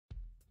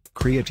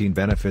Creatine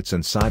benefits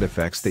and side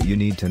effects that you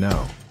need to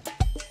know.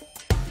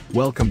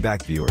 Welcome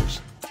back,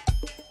 viewers.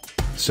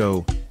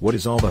 So, what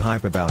is all the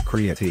hype about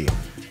creatine?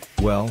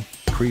 Well,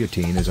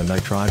 creatine is a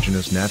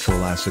nitrogenous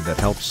natural acid that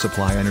helps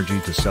supply energy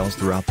to cells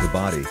throughout the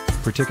body,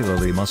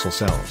 particularly muscle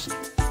cells.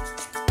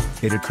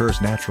 It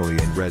occurs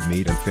naturally in red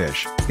meat and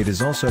fish. It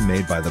is also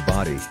made by the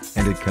body,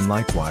 and it can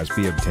likewise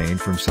be obtained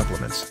from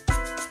supplements.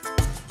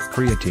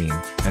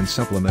 Creatine, and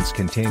supplements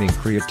containing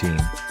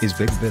creatine, is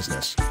big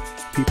business.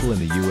 People in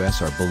the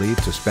US are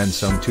believed to spend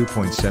some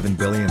 $2.7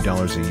 billion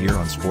a year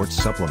on sports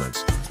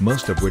supplements,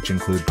 most of which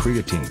include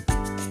creatine.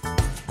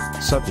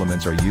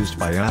 Supplements are used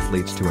by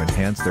athletes to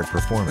enhance their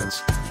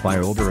performance, by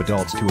older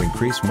adults to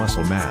increase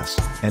muscle mass,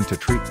 and to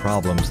treat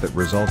problems that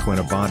result when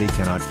a body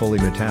cannot fully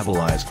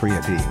metabolize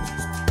creatine.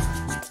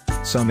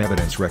 Some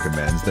evidence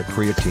recommends that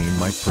creatine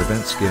might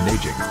prevent skin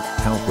aging,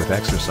 help with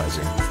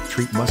exercising,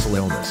 treat muscle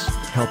illness,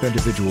 help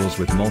individuals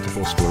with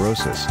multiple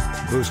sclerosis,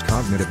 boost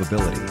cognitive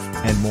ability,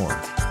 and more.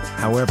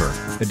 However,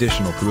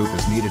 additional proof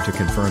is needed to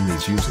confirm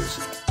these uses.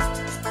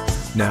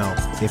 Now,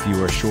 if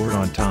you are short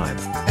on time,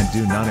 and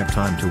do not have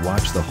time to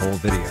watch the whole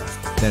video,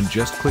 then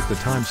just click the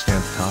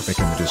timestamp topic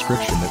in the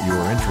description that you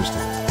are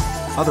interested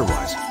in.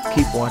 Otherwise,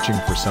 keep watching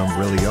for some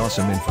really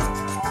awesome info.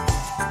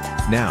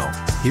 Now,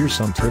 here's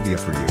some trivia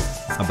for you,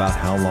 about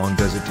how long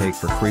does it take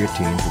for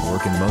creatine to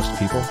work in most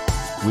people?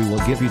 We will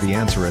give you the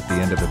answer at the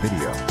end of the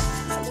video.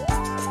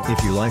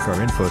 If you like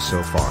our info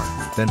so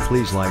far, then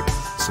please like,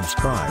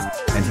 subscribe,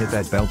 and hit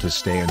that bell to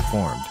stay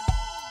informed.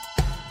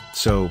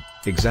 So,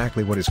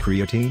 exactly what is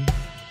creatine?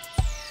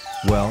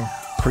 Well,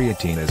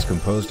 creatine is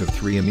composed of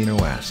 3 amino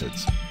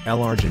acids,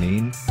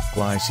 L-arginine,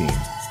 glycine,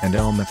 and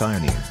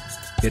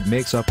L-methionine. It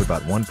makes up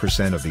about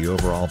 1% of the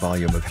overall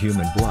volume of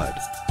human blood.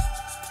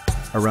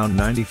 Around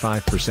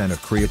 95%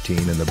 of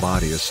creatine in the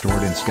body is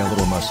stored in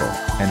skeletal muscle,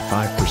 and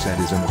 5%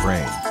 is in the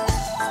brain.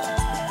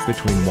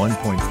 Between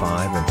 1.5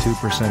 and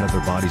 2% of the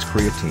body's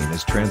creatine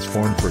is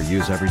transformed for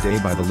use every day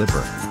by the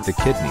liver, the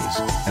kidneys,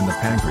 and the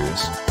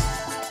pancreas.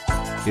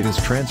 It is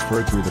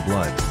transferred through the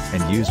blood,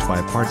 and used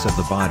by parts of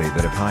the body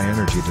that have high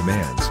energy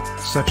demands,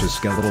 such as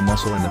skeletal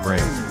muscle and the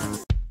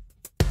brain.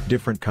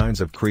 Different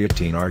kinds of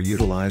creatine are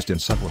utilized in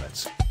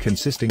supplements,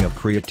 consisting of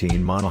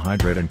creatine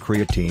monohydrate and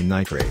creatine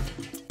nitrate.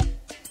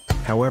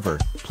 However,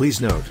 please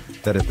note,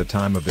 that at the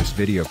time of this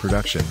video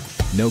production,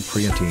 no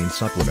creatine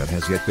supplement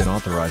has yet been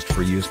authorized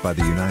for use by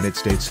the United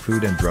States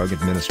Food and Drug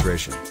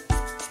Administration.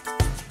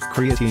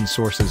 Creatine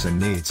sources and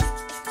needs.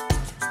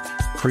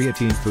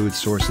 Creatine food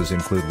sources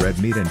include red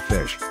meat and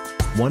fish.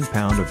 1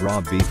 pound of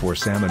raw beef or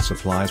salmon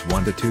supplies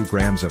 1 to 2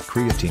 grams of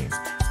creatine.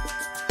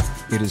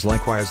 It is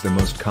likewise the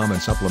most common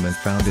supplement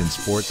found in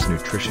sports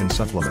nutrition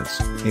supplements,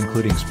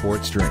 including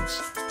sports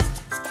drinks.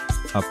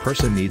 A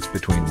person needs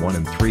between 1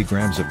 and 3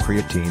 grams of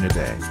creatine a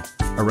day.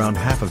 Around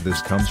half of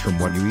this comes from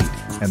what you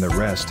eat, and the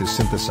rest is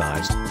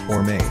synthesized,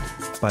 or made,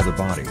 by the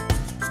body.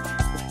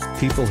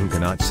 People who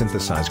cannot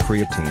synthesize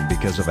creatine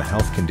because of a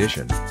health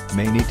condition,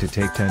 may need to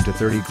take 10 to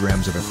 30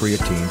 grams of a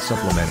creatine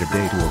supplement a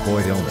day to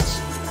avoid illness.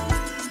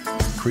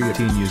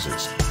 Creatine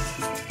Uses.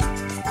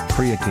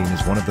 Creatine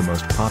is one of the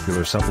most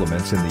popular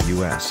supplements in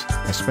the US,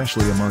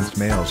 especially amongst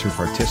males who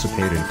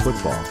participate in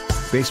football,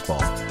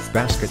 baseball,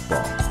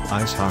 basketball,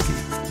 ice hockey,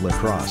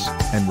 lacrosse,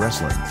 and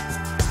wrestling.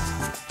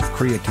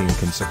 Creatine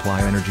can supply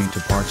energy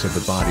to parts of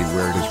the body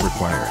where it is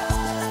required.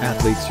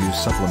 Athletes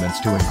use supplements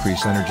to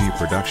increase energy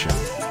production,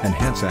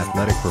 enhance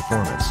athletic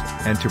performance,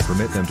 and to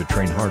permit them to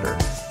train harder.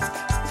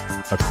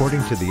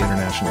 According to the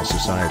International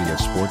Society of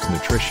Sports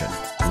Nutrition,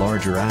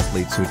 larger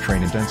athletes who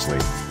train intensely,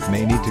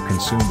 may need to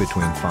consume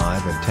between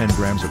 5 and 10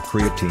 grams of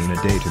creatine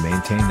a day to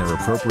maintain their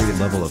appropriate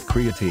level of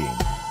creatine.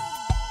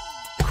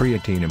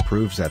 Creatine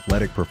improves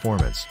athletic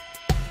performance.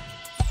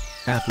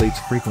 Athletes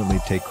frequently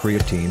take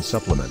creatine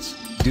supplements,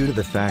 due to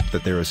the fact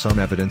that there is some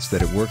evidence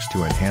that it works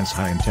to enhance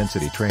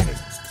high-intensity training.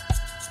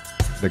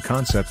 The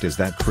concept is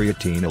that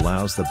creatine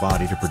allows the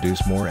body to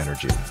produce more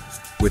energy.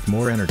 With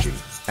more energy,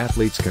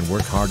 athletes can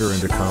work harder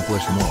and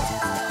accomplish more.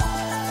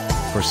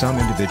 For some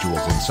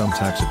individuals in some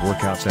types of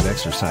workouts and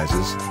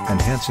exercises,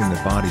 enhancing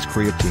the body's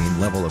creatine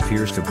level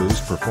appears to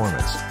boost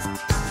performance.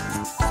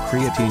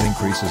 Creatine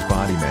increases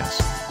body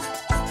mass.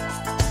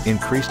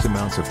 Increased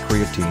amounts of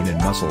creatine in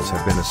muscles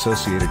have been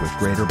associated with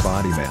greater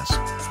body mass.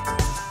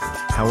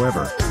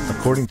 However,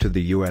 according to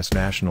the U.S.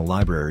 National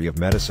Library of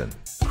Medicine,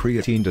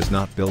 creatine does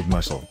not build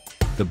muscle.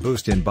 The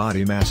boost in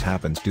body mass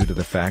happens due to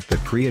the fact that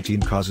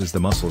creatine causes the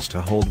muscles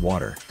to hold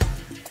water.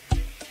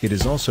 It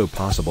is also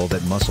possible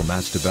that muscle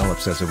mass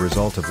develops as a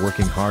result of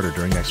working harder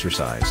during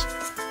exercise.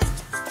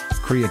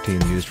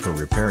 Creatine used for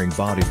repairing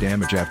body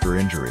damage after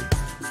injury.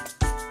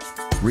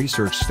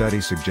 Research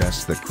study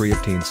suggests that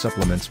creatine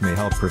supplements may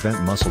help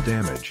prevent muscle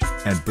damage,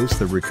 and boost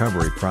the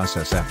recovery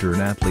process after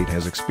an athlete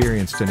has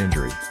experienced an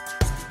injury.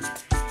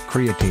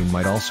 Creatine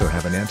might also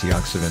have an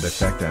antioxidant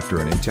effect after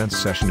an intense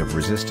session of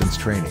resistance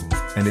training,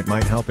 and it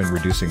might help in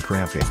reducing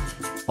cramping.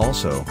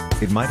 Also,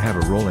 it might have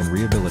a role in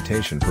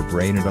rehabilitation for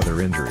brain and other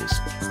injuries.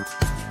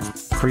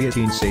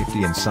 Creatine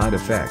safety and side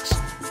effects.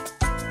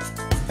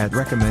 At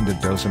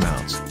recommended dose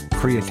amounts,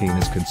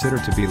 creatine is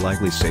considered to be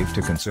likely safe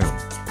to consume.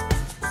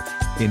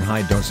 In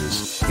high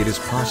doses, it is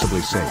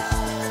possibly safe.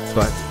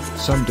 But,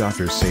 some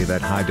doctors say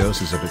that high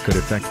doses of it could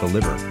affect the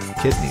liver,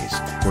 kidneys,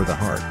 or the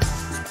heart.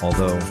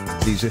 Although,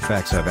 these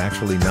effects have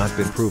actually not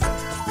been proven.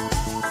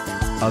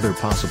 Other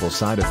possible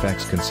side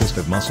effects consist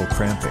of muscle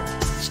cramping,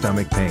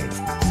 stomach pain,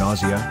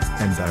 nausea,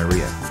 and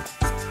diarrhea.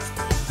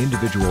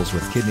 Individuals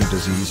with kidney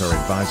disease are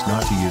advised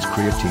not to use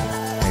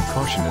creatine, and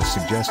caution is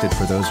suggested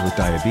for those with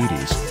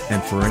diabetes,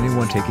 and for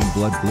anyone taking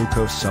blood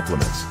glucose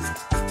supplements.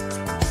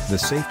 The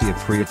safety of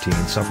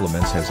creatine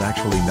supplements has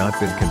actually not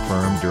been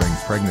confirmed during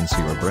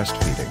pregnancy or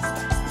breastfeeding.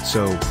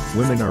 So,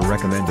 women are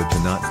recommended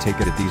to not take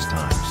it at these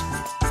times.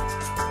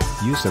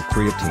 Use of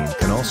creatine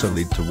can also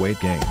lead to weight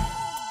gain.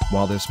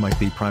 While this might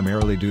be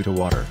primarily due to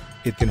water,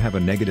 it can have a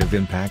negative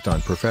impact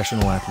on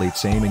professional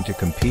athletes aiming to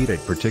compete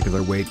at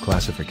particular weight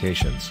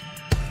classifications.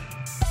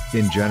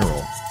 In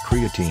general,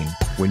 creatine,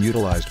 when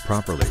utilized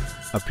properly,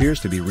 appears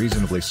to be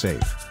reasonably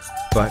safe.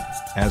 But,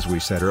 as we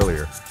said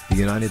earlier, the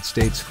United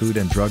States Food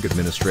and Drug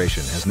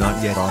Administration has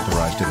not yet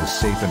authorized it as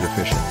safe and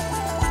efficient.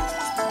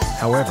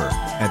 However,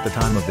 at the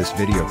time of this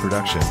video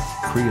production,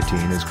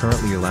 creatine is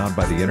currently allowed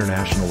by the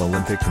International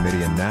Olympic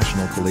Committee and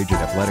National Collegiate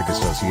Athletic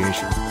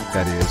Association,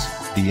 that is,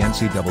 the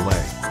NCAA.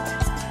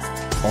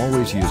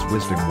 Always use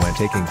wisdom when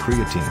taking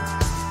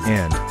creatine.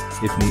 And,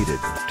 if needed,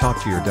 talk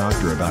to your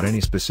doctor about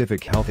any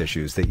specific health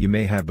issues that you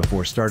may have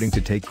before starting to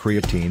take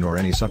creatine or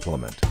any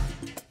supplement.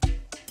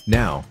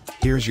 Now,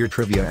 here's your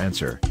trivia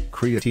answer.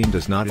 Creatine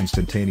does not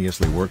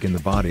instantaneously work in the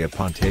body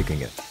upon taking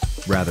it.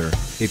 Rather,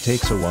 it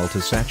takes a while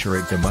to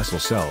saturate the muscle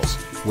cells,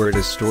 where it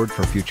is stored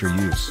for future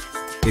use.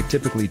 It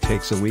typically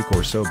takes a week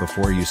or so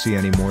before you see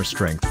any more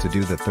strength to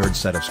do the third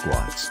set of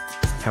squats.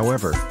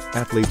 However,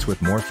 athletes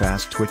with more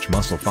fast-twitch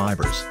muscle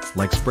fibers,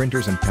 like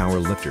sprinters and power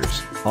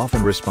lifters,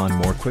 often respond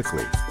more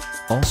quickly.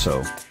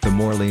 Also, the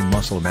more lean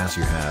muscle mass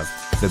you have,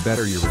 the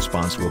better your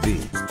response will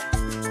be.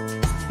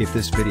 If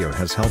this video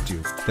has helped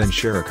you, then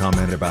share a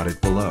comment about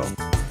it below.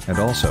 And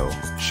also,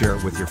 share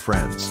it with your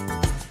friends.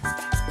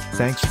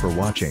 Thanks for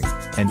watching,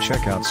 and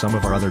check out some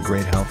of our other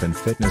great health and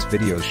fitness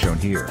videos shown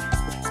here.